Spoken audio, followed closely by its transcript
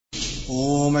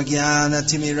Om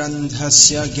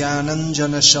Jnanatimidandhasya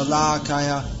Jnananjana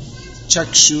Shalakaya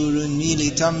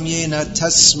Chakshurunmilitam Yena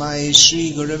Tasmai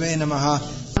Shri Gurave Namaha.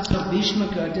 After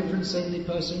Bhishmaka, different saintly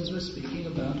persons were speaking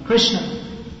about Krishna.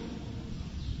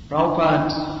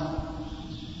 Prabhupada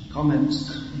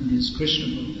comments in his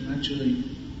Krishna book that actually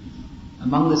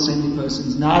among the saintly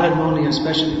persons, Narad Muni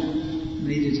especially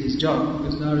made it his job,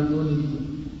 because Narad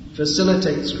Muni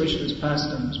facilitates Krishna's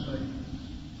pastimes by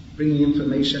bringing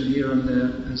information here and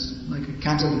there as like a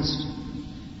catalyst.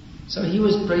 So he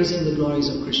was praising the glories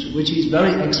of Krishna, which he's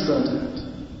very expert at.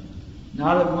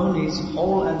 Narad Muni's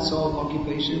whole and sole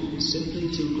occupation is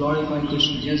simply to glorify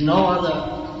Krishna. He has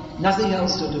nothing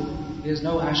else to do. He has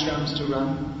no ashrams to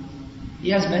run. He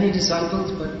has many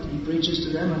disciples, but he preaches to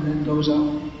them and then goes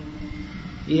off.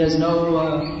 He has no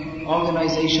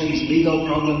organizations, legal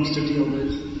problems to deal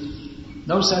with.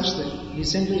 No such thing. He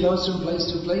simply goes from place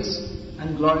to place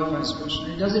and glorifies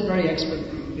Krishna. He does it very expertly.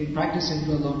 He's been practicing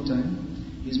for a long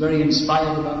time. He's very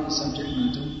inspired about the subject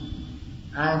matter.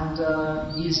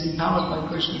 And he is empowered by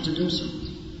Krishna to do so.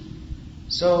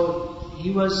 So he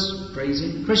was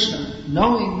praising Krishna,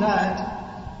 knowing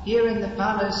that here in the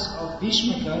palace of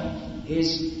Bhishmaka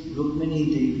is Rukmini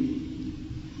Devi,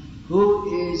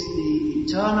 who is the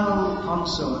eternal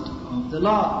consort of the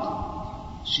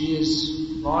Lord. She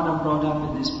is born and brought up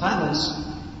in this palace,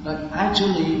 but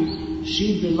actually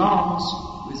she belongs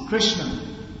with Krishna,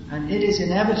 and it is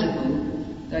inevitable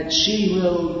that she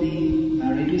will be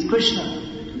married with Krishna,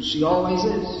 because she always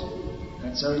is.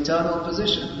 That's her eternal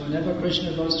position. Whenever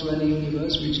Krishna goes to any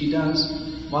universe, which he does,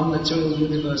 one material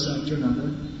universe after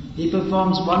another, he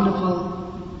performs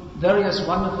various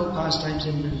wonderful pastimes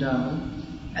in Vrindavan,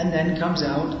 and then comes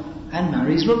out and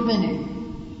marries Rukmini.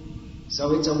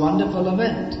 So it's a wonderful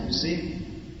event, you see.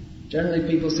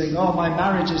 Generally people say, oh, my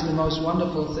marriage is the most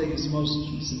wonderful thing, it's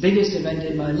the biggest event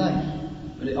in my life.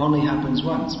 But it only happens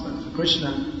once. But for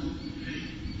Krishna,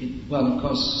 of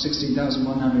course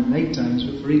 16,108 times,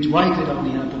 but for each wife it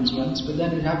only happens once, but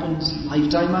then it happens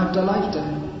lifetime after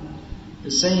lifetime.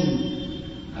 The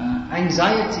same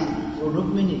anxiety for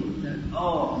Rukmini, that,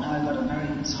 oh, now I've got to marry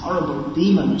this horrible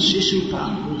demon,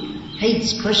 Shishupal, who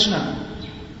hates Krishna.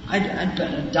 I'd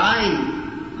better die.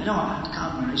 I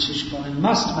can't marry Shishupal, I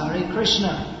must marry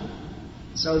Krishna.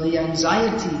 So the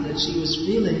anxiety that she was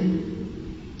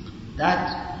feeling,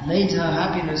 that made her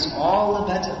happiness all the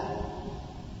better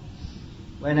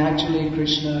when actually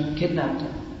Krishna kidnapped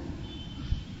her.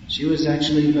 She was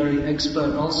actually very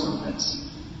expert also.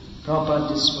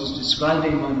 Prabhupada was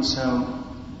describing once how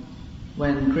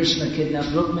when Krishna kidnapped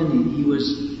Rukmini, he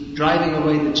was driving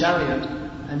away the chariot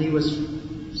and he was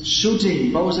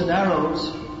shooting bows and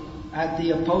arrows at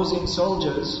the opposing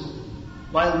soldiers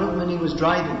while Rukmini was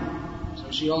driving.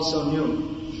 So she also knew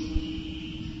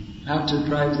how to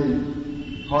drive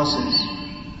the horses.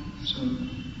 So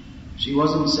she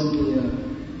wasn't simply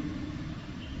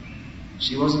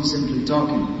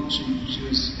talking. She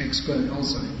was expert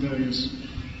also in various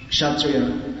Kshatriya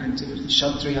activities.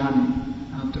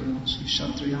 Kshatriyani, after all, she's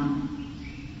Kshatriyani,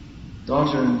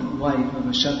 daughter and wife of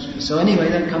a Kshatriya. So anyway,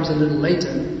 that comes a little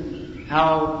later,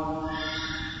 how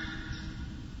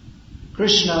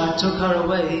Krishna took her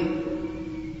away.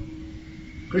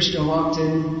 Krishna walked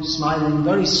in smiling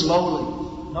very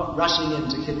slowly, not rushing in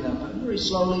to kidnap her, very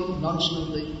slowly,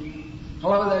 nonchalantly.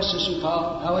 Hello there,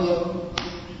 Shishupal, how are you?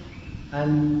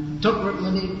 And took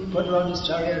Rukmini, put her on his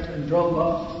chariot and drove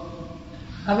off.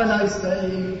 Have a nice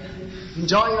day,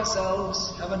 enjoy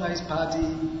yourselves, have a nice party.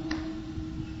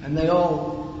 And they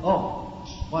all, oh,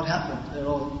 what happened? They're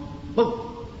all,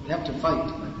 oh, we have to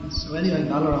fight. So anyway,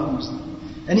 Balaram was there.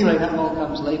 Anyway, that all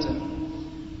comes later.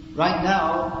 Right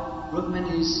now,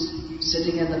 Rukmini's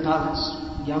sitting in the palace,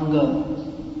 young girl,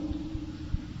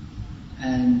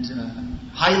 and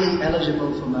highly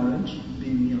eligible for marriage,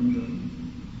 being a young girl.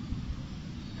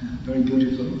 Very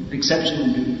beautiful,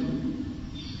 exceptionally beautiful.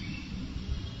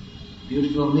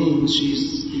 Beautiful means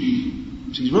she's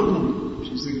Rukmini,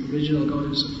 she's the original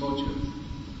goddess of fortune.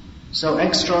 So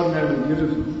extraordinarily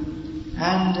beautiful.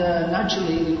 And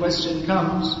naturally the question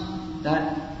comes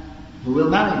that who will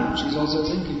marry her? She's also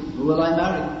thinking, who will I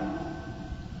marry?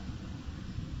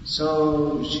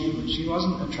 So she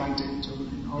wasn't attracted to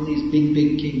all these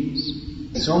big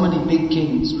kings. So many big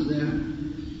kings were there.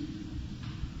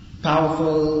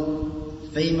 Powerful,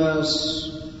 famous,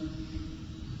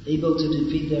 able to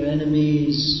defeat their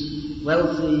enemies,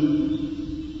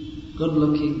 wealthy, good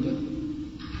looking, but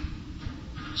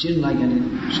she didn't like any of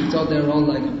them. She thought they were all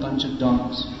like a bunch of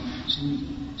dogs.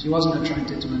 She wasn't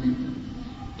attracted to any of them.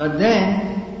 But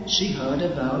then she heard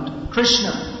about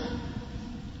Krishna.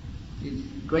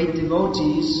 great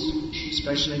devotees,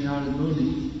 especially Narada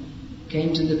Muni,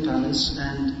 came to the palace,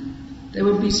 and they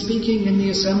would be speaking in the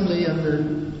assembly, and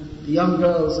the young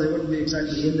girls, they wouldn't be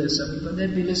exactly in the assembly, but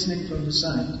they'd be listening from the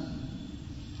side.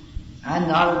 And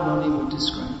Narada Muni would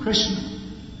describe Krishna,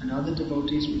 and other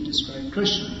devotees would describe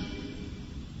Krishna,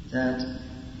 that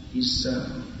he's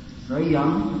very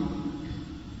young,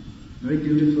 very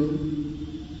beautiful,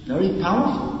 very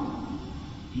powerful.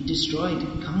 He destroyed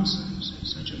Kamsa,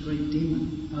 such a great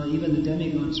demon. Even the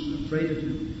demigods were afraid of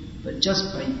him. But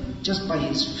just by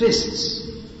his fists,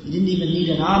 he didn't even need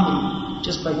an army.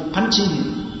 Just by punching him,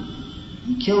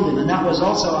 he killed him. And that was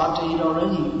also after he'd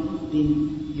already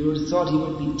been, you would have thought he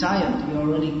would be tired. He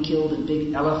already killed a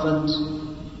big elephant.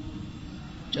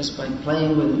 Just by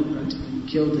playing with it, practically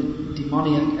killed the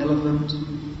demoniac elephant.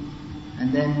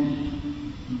 And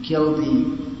then he killed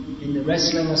in the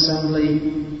wrestling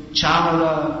assembly,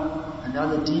 Chamara and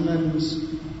other demons,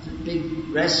 the big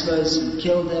wrestlers, he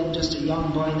killed them, just a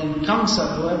young boy. And then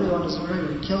Kamsa, who everyone was afraid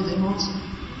of, killed him also.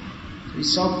 So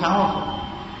he's so powerful.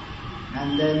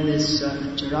 And then this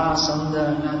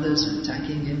Jarasandha and others are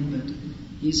attacking him, but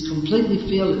he's completely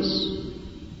fearless.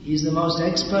 He's the most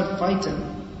expert fighter.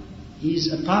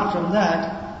 Apart from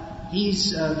that,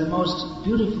 he's the most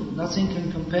beautiful. Nothing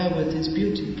can compare with his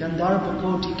beauty. Gandharva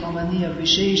koti kamaniya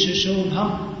vishesha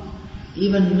shobham.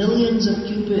 Even millions of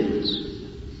cupids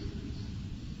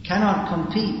cannot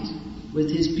compete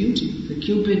with his beauty. The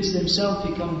cupids themselves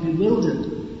become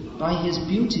bewildered by his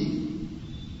beauty.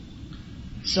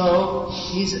 So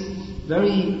he's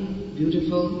very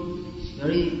beautiful,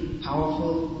 very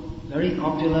powerful, very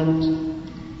opulent,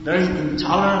 very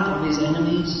intolerant of his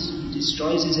enemies. He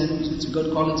destroys his enemies. It's a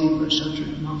good quality for a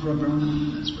Kshatriya, not for a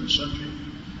Brahmana, that's for a Kshatriya.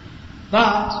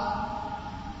 But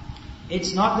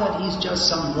it's not that he's just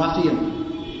some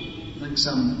ruffian, like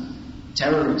some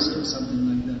terrorist or something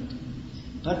like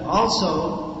that. But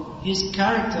also, his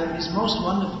character is most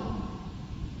wonderful.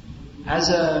 As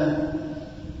a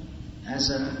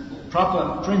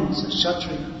proper prince, a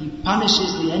Kshatriya, he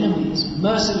punishes the enemies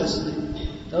mercilessly.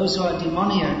 Those who are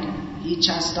demoniac, he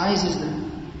chastises them.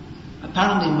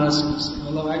 Apparently mercilessly,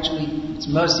 although actually it's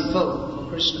merciful for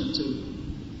Krishna to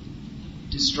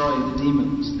destroy the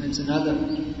demons. That's another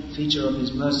feature of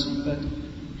his mercy. But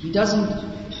he doesn't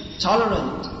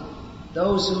tolerate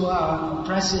those who are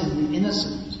oppressing the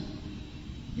innocent.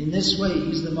 In this way,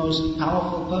 he's the most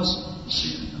powerful person.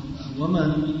 A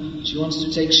woman, she wants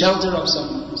to take shelter of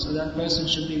someone, so that person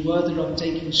should be worthy of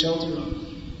taking shelter of.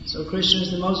 So Krishna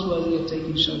is the most worthy of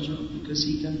taking shelter of, because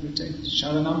he can protect.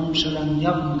 Sharanam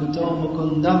Sharanyam Gato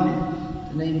Mukundam,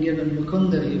 the name given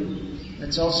Mukunda here.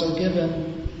 That's also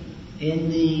given in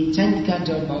the 10th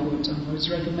canto of Bhagavatam, where it's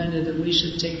recommended that we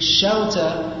should take shelter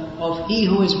of he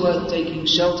who is worth taking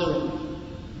shelter of.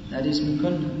 That is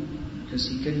Mukunda, because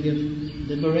he can give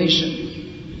liberation.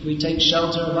 If we take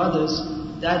shelter of others,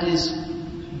 that is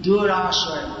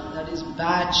durashraya, that is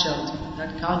bad shelter.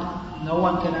 No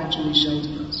one can actually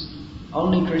shelter us.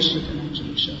 Only Krishna can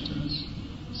actually shelter us.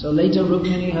 So later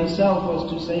Rukmini herself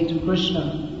was to say to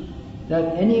Krishna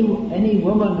that any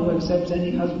woman who accepts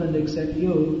any husband except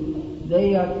you,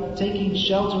 they are taking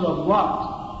shelter of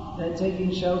what? They're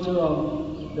taking shelter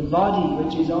of the body,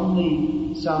 which is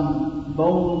only some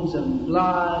bones and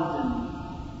blood and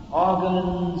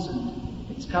organs, and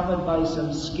it's covered by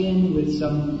some skin with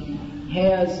some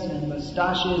hairs and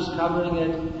mustaches covering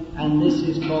it, and this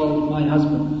is called my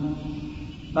husband.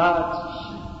 But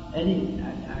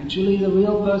actually the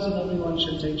real person everyone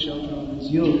should take shelter of is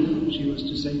you, she was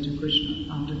to say to Krishna,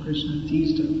 after Krishna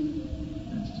teased her.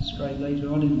 That's described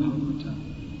later on in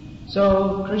Bhagavatam.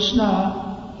 So Krishna,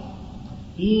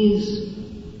 he is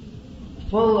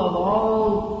full of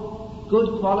all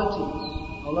good qualities,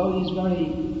 although he's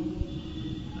very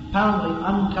apparently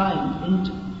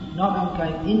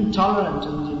intolerant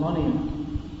and demoniac.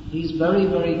 He's very,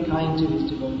 very kind to his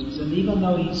devotees, and even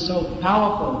though he's so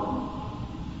powerful,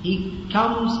 he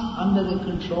comes under the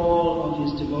control of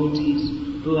his devotees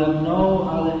who have no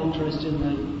other interest in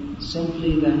life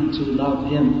simply than to love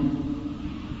him.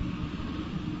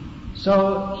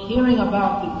 So, hearing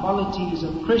about the qualities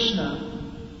of Krishna,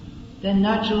 then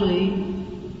naturally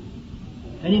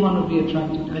anyone would be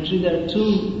attracted. Actually, there are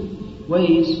two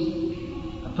ways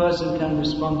a person can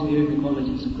respond to hearing the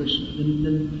qualities of Krishna.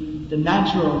 The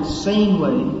natural, sane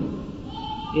way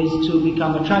is to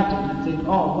become attracted and think,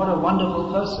 oh, what a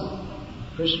wonderful person.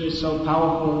 Krishna is so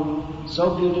powerful,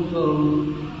 so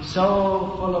beautiful,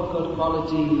 so full of good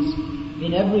qualities.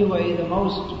 In every way, the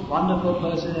most wonderful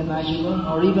person imaginable,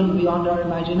 or even beyond our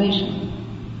imagination.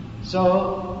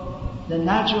 So, the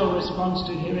natural response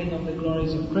to hearing of the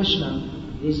glories of Krishna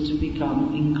is to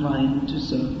become inclined to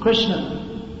serve Krishna.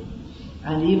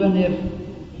 And even if,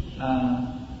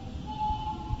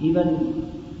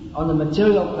 even on the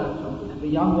material platform, if a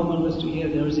young woman was to hear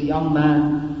there is a young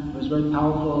man who is very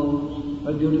powerful,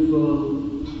 very beautiful,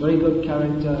 very good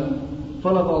character,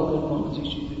 full of all good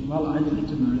qualities, she'd think, well, I need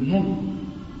to marry him.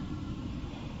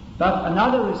 But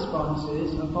another response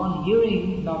is, upon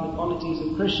hearing about the qualities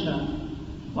of Krishna,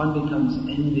 one becomes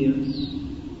envious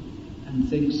and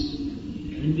thinks,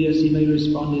 envious, he may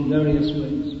respond in various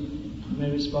ways. He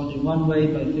may respond in one way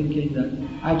by thinking that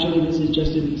actually this is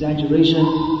just an exaggeration,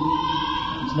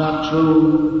 it's not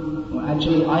true, or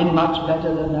actually I'm much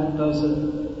better than that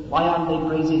person, why aren't they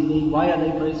praising me, why are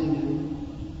they praising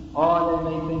him? Or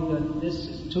they may think that this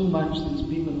is too much, these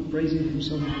people are praising him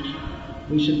so much.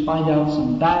 We should find out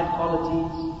some bad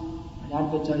qualities and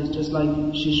advertise, just like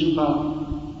Shishupal.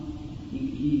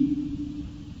 He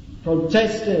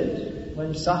protested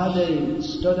when Sahadev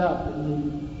stood up in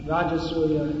the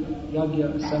Rajasuya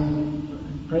Yagya assembly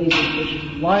and praised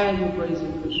Krishna. Why are you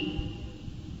praising Krishna?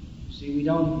 See, we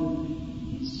don't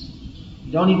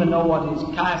even know what his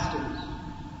caste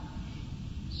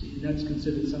is. See, that's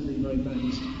considered something very bad.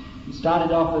 He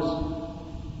started off as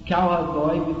cowherd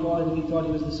boy. Before we thought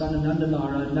he was the son of Nanda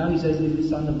Maharaj. Now he says he's the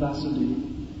son of Vasudeva.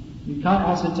 You can't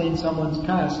ascertain someone's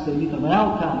caste, they become an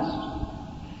outcast.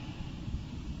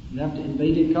 You have to, in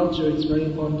Vedic culture, it's very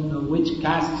important to know which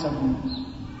caste someone is.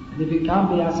 And if it can't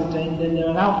be ascertained, then they're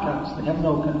an outcast, they have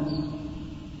no caste.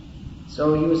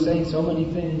 So he was saying so many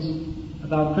things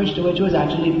about Krishna, which was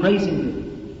actually praising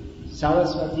him.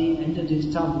 Saraswati entered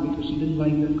his tongue because she didn't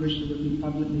like that Krishna would be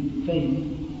publicly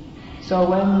defamed. So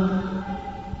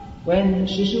when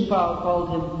Shishupal called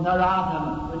him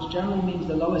Naradha, which generally means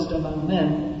the lowest among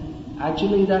men,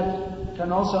 actually that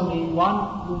can also mean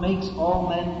one who makes all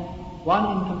men, one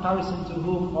in comparison to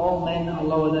whom all men are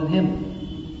lower than him.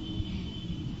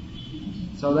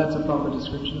 So that's a proper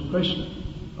description of Krishna.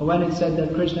 Or when it said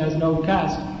that Krishna has no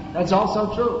caste, that's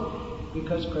also true,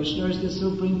 because Krishna is the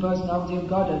Supreme Personality of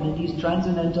Godhead and he's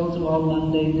transcendental to all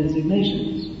mundane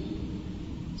designations.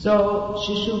 So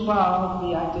Shishupal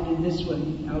reacted in this way,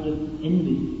 out of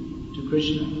envy to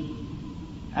Krishna.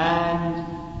 And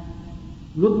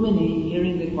Rukmini,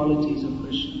 hearing the qualities of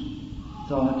Krishna,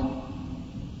 thought,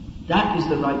 that is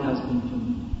the right husband for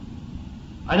me.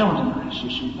 I don't want to marry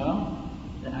Shishupal.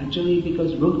 Actually,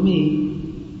 because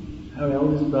Rukmini, her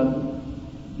eldest brother,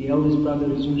 the eldest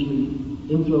brother is usually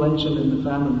influential in the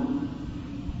family.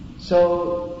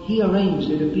 So he arranged,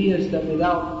 it appears that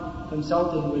without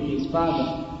consulting with his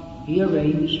father, he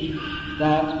arranged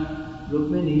that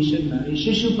Rukmini should marry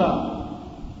Shishupal.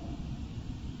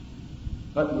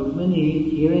 But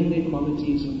Rukmini, hearing the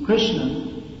qualities of Krishna,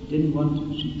 didn't want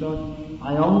to. She thought,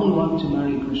 I only want to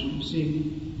marry Krishna.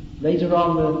 See, later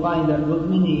on we'll find that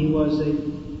Rukmini was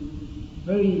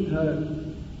her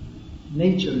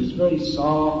nature is very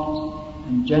soft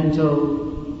and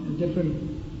gentle and different.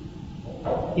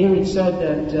 Here it said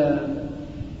that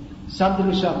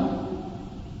Sadrisham,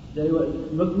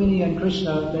 Rukmini and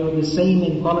Krishna, they were the same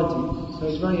in quality. So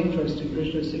it's very interesting.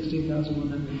 Krishna has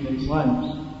 16,108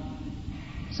 wives.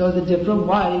 So the different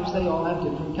wives, they all have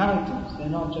different characters. They're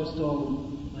not just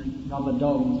all like rubber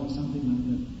dolls or something like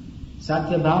that.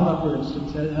 Satyabhama, for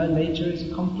instance, her nature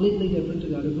is completely different to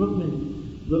that of Rukmini.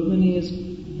 Rukmini is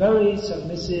very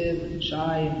submissive and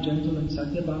shy and gentle, and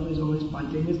Satyabhama is always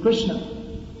fighting with Krishna.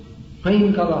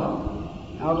 Prem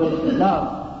Kalaha, out of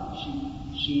love,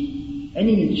 she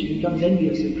becomes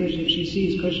envious of Krishna. If she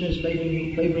sees Krishna is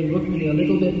favoring Rukmini a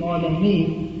little bit more than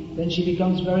me, then she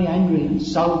becomes very angry and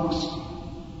sulks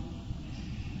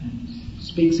and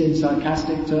speaks in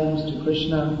sarcastic terms to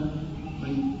Krishna.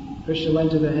 When Krishna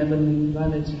went to the heavenly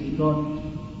planets, he brought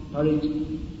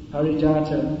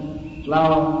Parijata,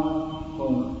 flower for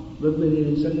Rukmini,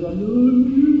 and he said, "Oh, you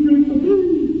bring for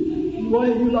me. Why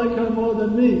do you like her more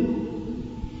than me?"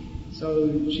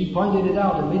 So she pointed it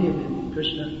out immediately.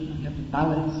 Krishna, you have to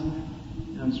balance.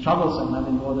 It's troublesome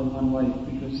having more than one wife,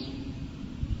 because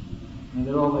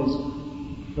they're always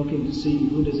looking to see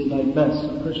who does he like best.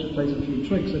 So Krishna plays a few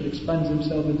tricks and expands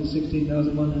himself into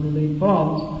 16,108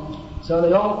 forms. So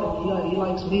they all think he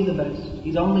likes me the best.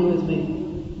 He's only with me.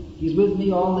 He's with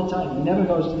me all the time. He never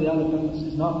goes to the other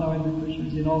palaces, not knowing that Krishna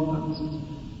is in all palaces.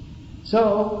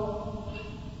 So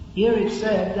here it's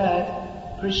said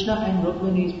that Krishna and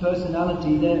Rukmini's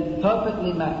personality, they're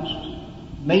perfectly matched,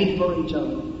 made for each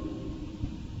other.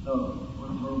 Oh, what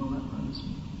a horrible reference.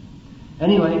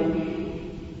 Anyway,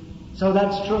 so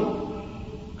that's true.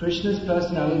 Krishna's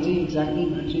personality exactly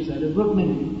matches that of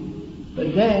Rukmini.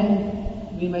 But then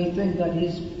we may think that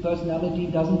his personality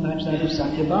doesn't match that of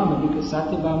Satyabhama, because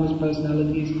Satyabhama's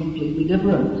personality is completely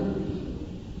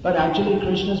different. But actually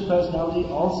Krishna's personality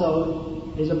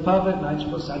also is a perfect match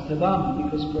for Satyabhama,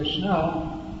 because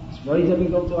Krishna, it's very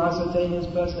difficult to ascertain his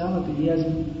personality.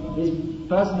 His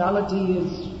personality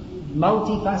is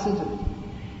multifaceted.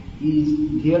 He's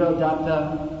Dhira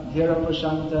Datta, Dhira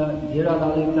Prashanta, Dhira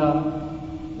Lalita,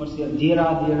 Dhira.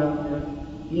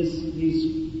 He has these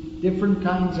different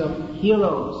kinds of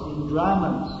heroes in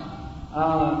dramas,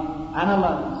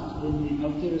 analyzed in the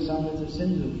Bhakti Rasamrita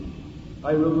Sindhu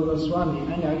by Rupa Goswami,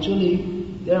 and actually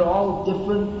they're all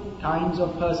different kinds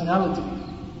of personalities.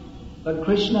 But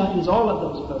Krishna is all of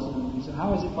those personalities. So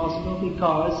how is it possible?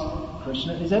 Because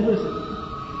Krishna is everything.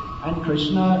 And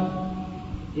Krishna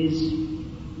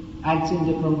acts in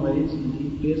different ways, and he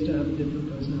appears to have a different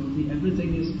personality.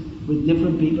 Everything is with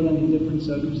different people and in different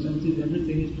circumstances.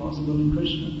 Everything is possible in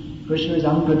Krishna. Krishna is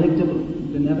unpredictable.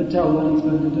 You can never tell what he's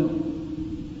going to do.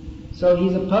 So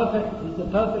he's the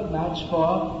perfect match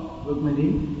for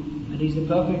Rukmini, and he's the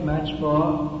perfect match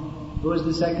for, who is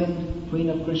the second queen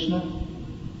of Krishna?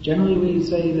 Generally we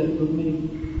say that Rukmini,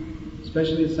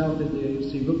 especially in South India, you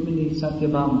see Rukmini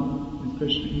Satyabhama with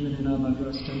Krishna, even in our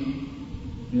Madras temple.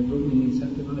 We have Rukmini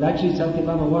Satyabhama. But actually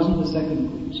Satyabhama wasn't the second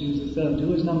queen, she was the third. Who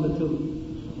was number 2?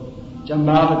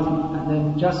 Jambavati. And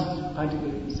then just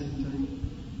practically at the same time,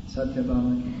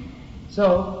 Satyabhama.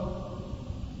 So,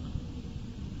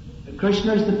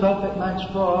 Krishna is the perfect match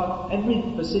for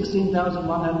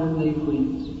 16,108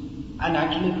 queens. And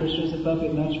actually Krishna is the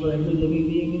perfect match for every living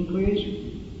being in creation.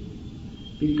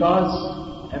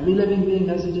 Because every living being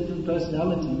has a different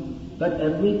personality, but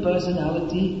every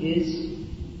personality is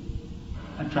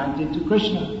attracted to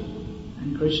Krishna.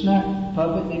 And Krishna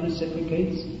perfectly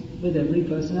reciprocates with every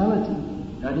personality.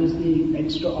 That is the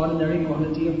extraordinary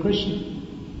quality of Krishna.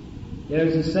 There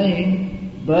is a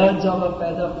saying, birds of a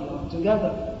feather flock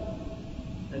together.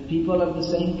 That people of the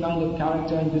same kind of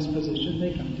character and disposition,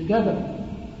 they come together.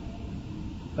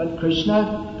 But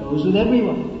Krishna goes with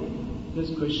everyone.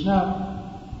 Because Krishna,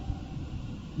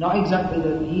 not exactly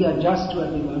that he adjusts to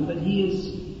everyone, but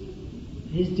his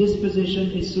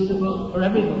disposition is suitable for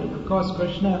everyone. Of course,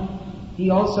 Krishna, he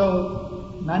also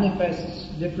manifests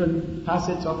different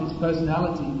facets of his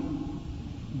personality,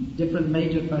 different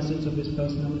major facets of his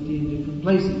personality in different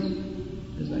places.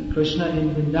 There's like Krishna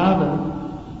in Vrindavan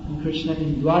and Krishna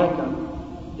in Dwaraka.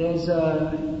 There's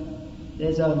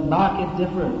a marked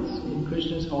difference in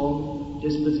Krishna's whole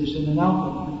disposition and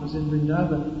outlook, because in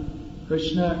Vrindavan,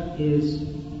 Krishna is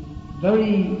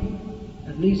very,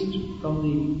 at least from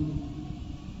the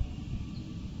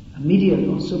immediate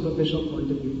or superficial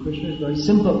point of view, Krishna is very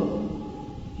simple.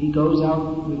 He goes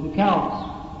out with the cows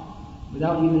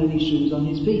without even any shoes on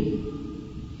his feet,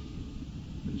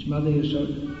 which Mother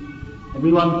Yashoda,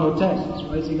 everyone protests.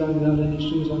 Why is he going without any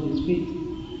shoes on his feet?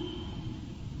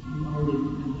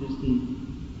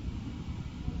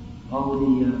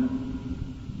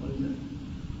 What is that?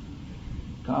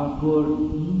 Kapur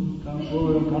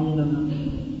Kandana.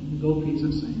 The gopis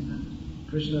are saying that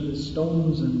Krishna, the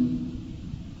stones and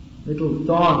little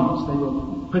thorns, they were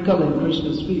prickling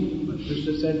Krishna's feet. But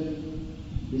Krishna said,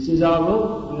 this is our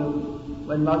road.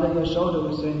 When Mother Yashoda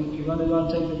was saying, if you're going to go and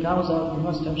take the cows out, you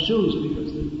must have shoes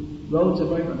because the roads are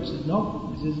very rough. He said, no,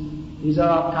 these are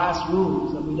our caste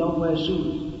rules, that we don't wear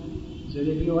shoes. He said,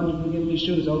 if you want to give me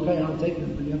shoes, okay, I'll take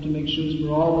them, but you have to make shoes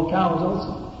for all the cows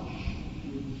also.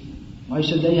 Why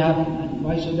should they have them and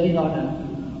why should they not have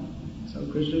them? So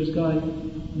Krishna is going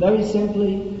very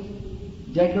simply,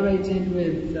 decorated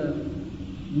with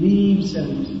leaves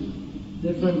and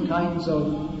different kinds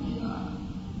of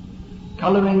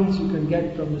colorings you can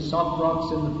get from the soft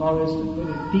rocks in the forest, and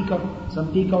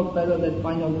some peacock feather that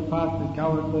find on the path, the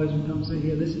cowherd boys will come say,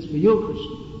 here, this is for you,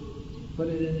 Krishna. Put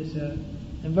it in his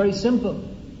and very simple.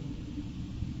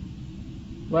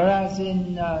 Whereas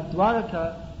in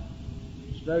Dwaraka,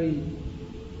 it's very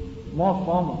more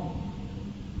formal,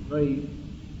 very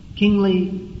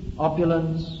kingly,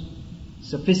 opulence,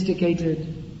 sophisticated.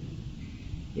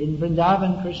 In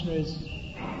Vrindavan, Krishna is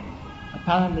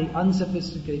apparently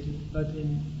unsophisticated, but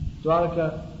in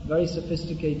Dwaraka, very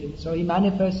sophisticated. So he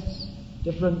manifests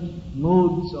different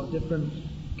moods or different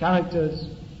characters,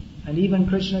 and even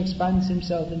Krishna expands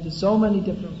himself into so many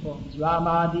different forms.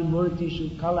 Ramadi murtishu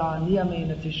kala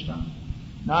niyamena tishtam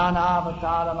nana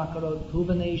avatara makarot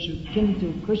bhuvaneshu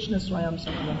kintu Krishna swayam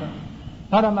samanata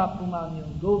parama pumanyo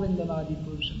govindamadi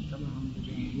purusham tamaham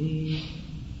bhajami.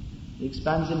 He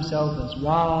expands himself as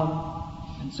Ram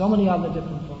and so many other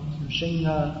different forms.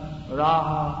 Nrsimha,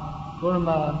 Raha,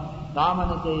 Kurma,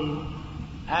 Vamanadev,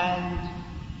 and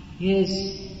his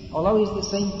although he's the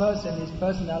same person, his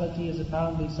personality is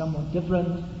apparently somewhat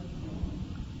different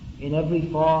in every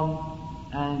form,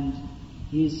 and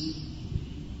he's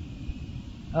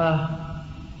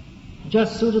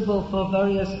just suitable for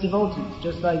various devotees,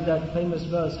 just like that famous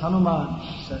verse Hanuman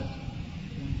said,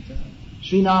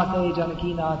 Srinate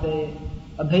Janakinate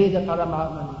Abheda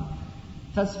Paramatmani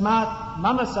Tasmat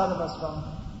Mama Sarvasvam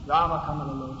Rama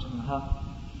Kamalalochanaha.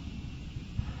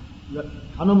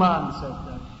 Hanuman said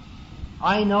that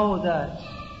I know that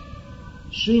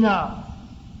Srinath,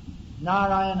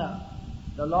 Narayana,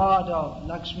 the Lord of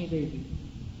Lakshmi Devi,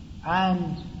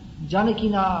 and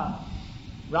Janakinath,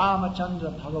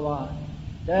 Ramachandra Bhagavan,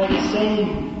 they're the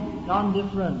same,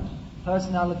 non-different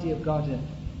personality of Godhead.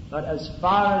 But as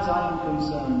far as I am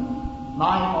concerned,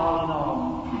 my all in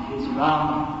all is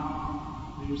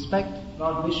Rama. We respect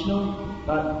Lord Vishnu,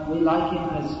 but we like him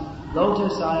as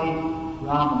lotus-eyed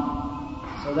Rama.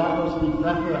 So that was the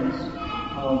preference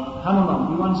of Hanuman.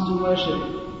 He wants to worship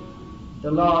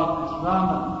the Lord as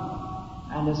Rama.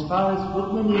 And as far as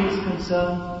Rukmini is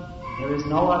concerned, there is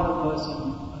no other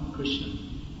person but Krishna.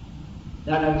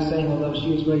 That I was saying, although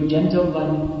she was very gentle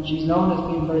she's known as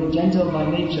being very gentle by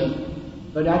nature,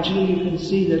 but actually you can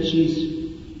see that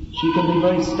she can be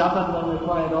very stubborn when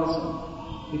required also.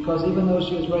 Because even though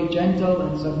she was very gentle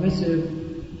and submissive,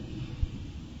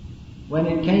 when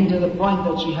it came to the point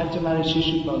that she had to marry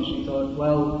Shishupal, she thought,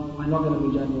 well, I'm not going to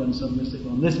be gentle and submissive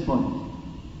on this point.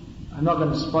 I'm not going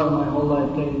to spoil my whole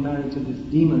life getting married to this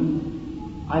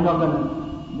demon. I'm not going to,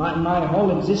 my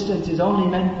whole existence is only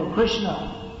meant for Krishna.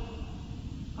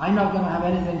 I'm not going to have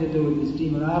anything to do with this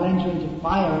demon. I'll enter into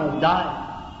fire, I'll die.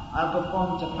 I'll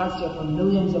perform tapasya for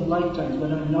millions of lifetimes,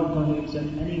 but I'm not going to accept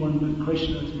anyone but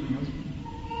Krishna as my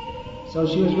husband. So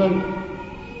she was very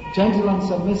gentle and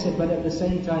submissive, but at the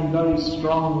same time very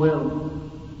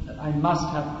strong-willed, that I must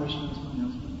have Krishna as my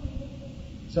husband.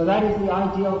 So that is the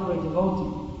ideal for a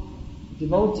devotee. A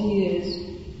devotee is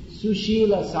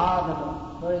sushila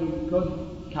sadhava, very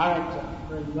good character,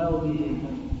 very well-behaved,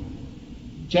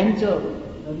 gentle.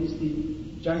 That is the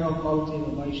general quality of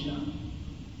a Vaishnava.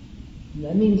 And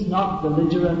that means not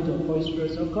belligerent or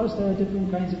boisterous. Of course, there are different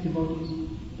kinds of devotees.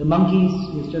 The monkeys,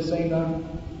 he was just saying that,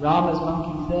 Rama's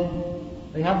monkeys there,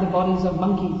 they have the bodies of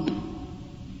monkeys.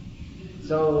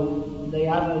 So they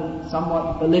have a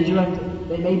somewhat belligerent,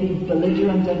 they may be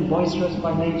belligerent and boisterous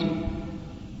by nature.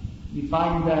 We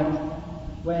find that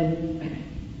when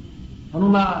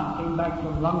Hanuman came back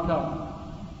from Lanka,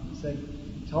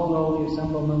 he told all the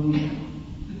assembled monkeys,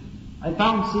 I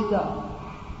found Sita.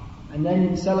 And then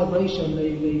in celebration,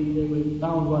 they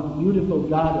found one beautiful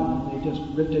garden, and they just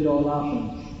ripped it all up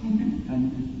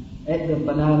and ate the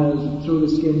bananas and threw the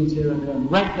skins here and there and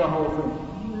wrecked the whole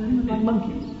thing. Like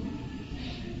monkeys.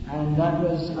 And that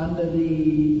was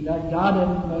that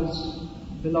garden was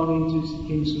belonging to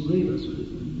King Sugriva. So the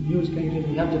news came to him,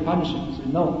 we have to punish him. He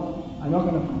said, no, I'm not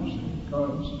going to punish them,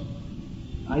 because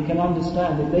I can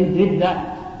understand if they did that,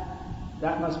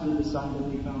 that must be the sign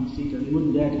that they found Sita. They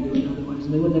wouldn't dare to do it otherwise,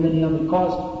 and they wouldn't have any other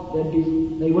cause.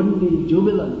 They wouldn't be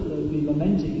jubilant, they would be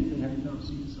lamenting if they hadn't found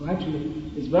Sita. So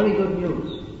actually, it's very good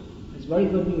news. It's very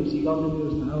good news. He got the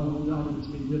news that, oh God, it's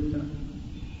been ripped up.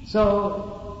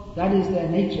 So, that is their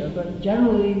nature, but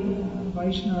generally,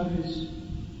 Vaishnava is,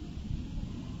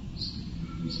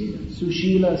 you see that,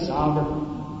 Sushila, Sadhava.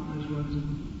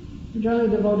 Generally,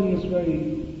 the devotee is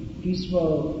very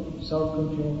peaceful,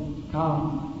 self-controlled,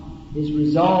 calm. His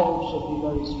resolve should be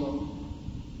very strong.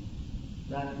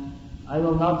 That I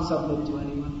will not submit to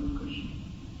anyone but Krishna.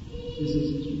 This is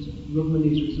his resolve.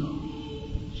 Rukmini's resolve.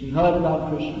 She heard about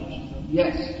Krishna. She thought,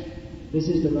 yes, this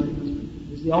is the right husband.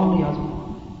 This is the only husband.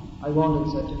 I won't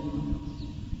accept anyone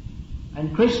else.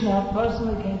 And Krishna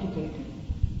personally came to take her.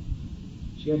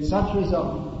 She had such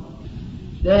resolve.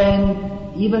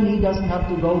 Then even he doesn't have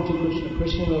to go to Krishna.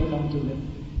 Krishna will come to him.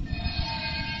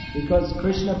 Because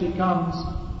Krishna becomes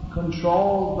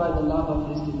controlled by the love of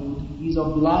his devotee. He's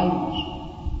obliged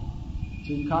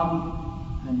to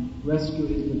come and rescue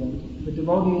his devotee. If the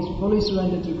devotee is fully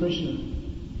surrendered to Krishna,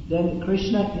 then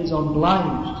Krishna is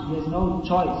obliged. He has no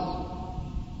choice.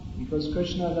 Because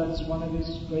Krishna, that's one of his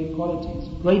great qualities,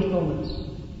 gratefulness.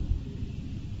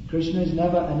 Krishna is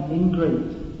never an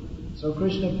ingrate. So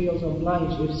Krishna feels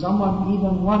obliged. If someone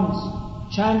even once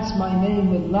chants my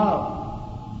name with love,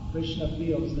 Krishna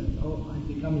feels that, oh, I've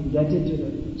become indebted to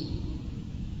that person.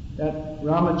 That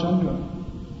Ramachandra,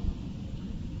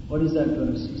 what is that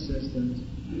verse? He says that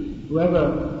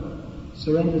whoever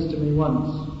surrenders to me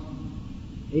once,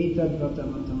 etad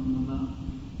vatamatam mama.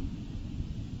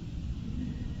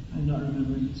 I'm not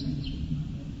remembering the Sanskrit.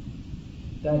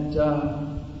 That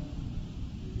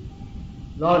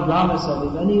Lord Rama said,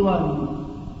 if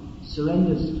anyone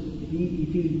surrenders,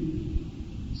 if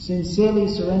he sincerely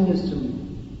surrenders to me,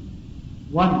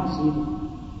 once even,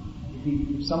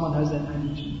 if someone has that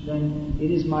attitude, then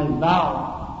it is my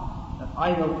vow that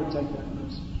I will protect that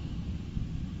person.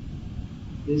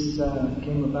 This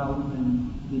came about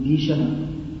when Vibhishana,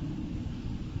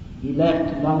 he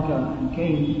left Lanka and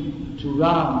came to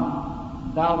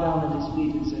Ram, bowed down at his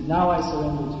feet and said, now I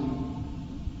surrender to you.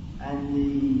 And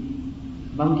the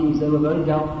monkeys, they were very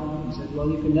doubtful. He said, well,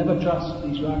 you can never trust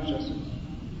these Rakshasas.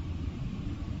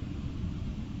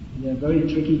 They're very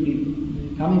tricky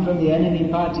people. Coming from the enemy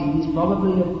party, he's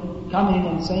probably coming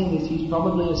and saying this, he's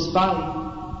probably a spy.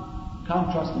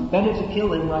 Can't trust him. Better to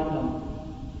kill him right now.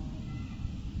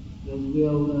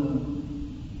 We'll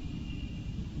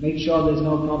make sure there's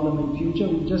no problem in future.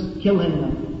 We'll just kill him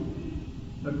now.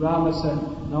 But Rama said,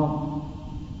 no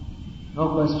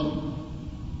question.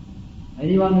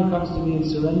 Anyone who comes to me and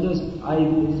surrenders, it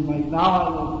is my vow I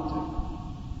will protect.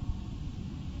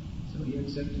 So he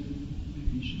accepted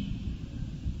Vibhishana.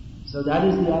 So that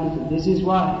is the attitude. This is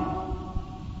why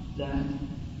that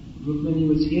Rukmini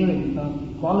was hearing about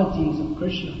the qualities of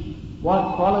Krishna.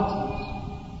 What qualities?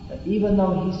 That even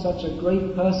though he's such a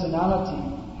great personality,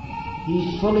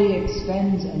 he fully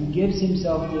extends and gives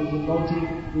himself to a devotee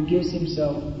who gives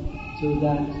himself to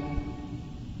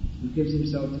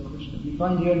Krishna. We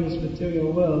find here in this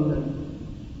material world that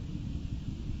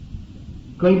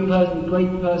great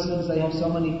persons, they have so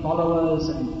many followers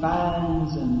and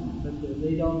fans, but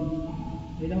they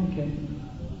don't care.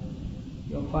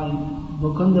 You'll find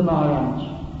Mukunda Maharaj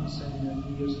is saying that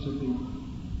he used to be,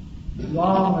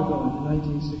 long ago in the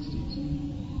 1960s,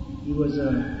 he was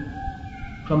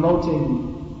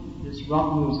promoting this rock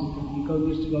music. He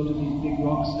used to go to these big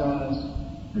rock stars,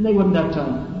 and they wouldn't have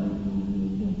time.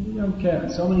 They don't care.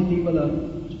 So many people are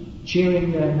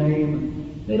cheering their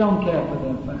name. They don't care for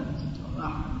their fans.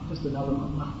 Just another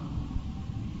one.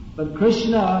 But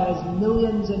Krishna has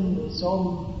millions, and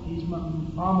so he's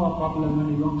far more popular than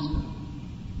any rock star.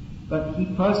 But he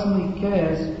personally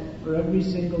cares for every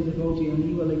single devotee, and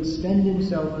he will extend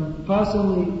himself and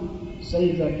personally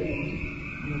save that devotee.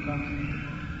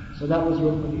 So that was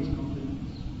Rukmini's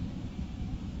compliments.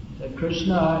 That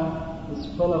Krishna is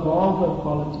full of all good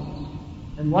qualities.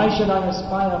 And why should I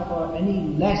aspire for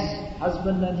any less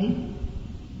husband than he?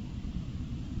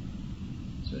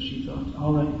 So she thought,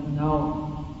 alright,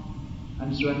 now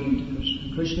I'm surrendering to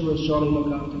Krishna. Krishna will surely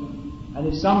look after me. And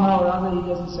if somehow or other he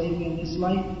doesn't save me in this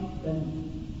life,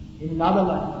 then in another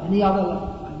life, any other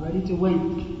life, I'm ready to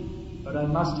wait. But I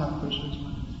must have Krishna's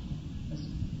mind.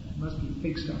 I must be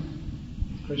fixed on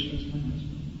Krishna's mind.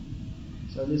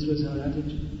 So this was her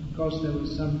attitude. Of course there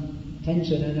was some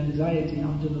tension and anxiety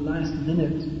up to the last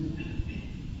minute.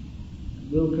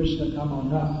 Will Krishna come or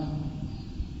not?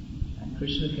 And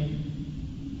Krishna came.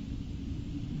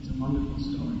 It's a wonderful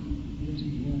story. Here to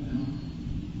hear how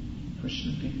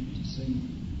Krishna came to sing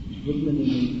Rukmini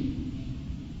Devi.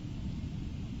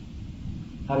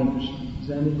 Hare Krishna. Is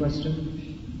there any question?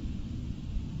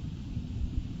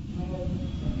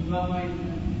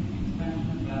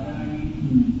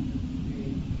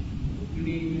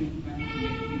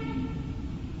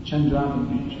 Chandrama.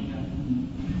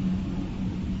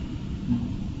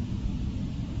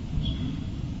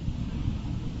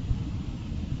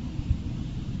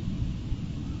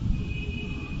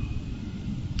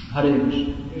 Hare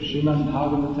Krishna. Srimad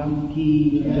Bhagavatam ki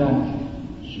jai.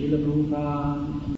 Srila Prabhupada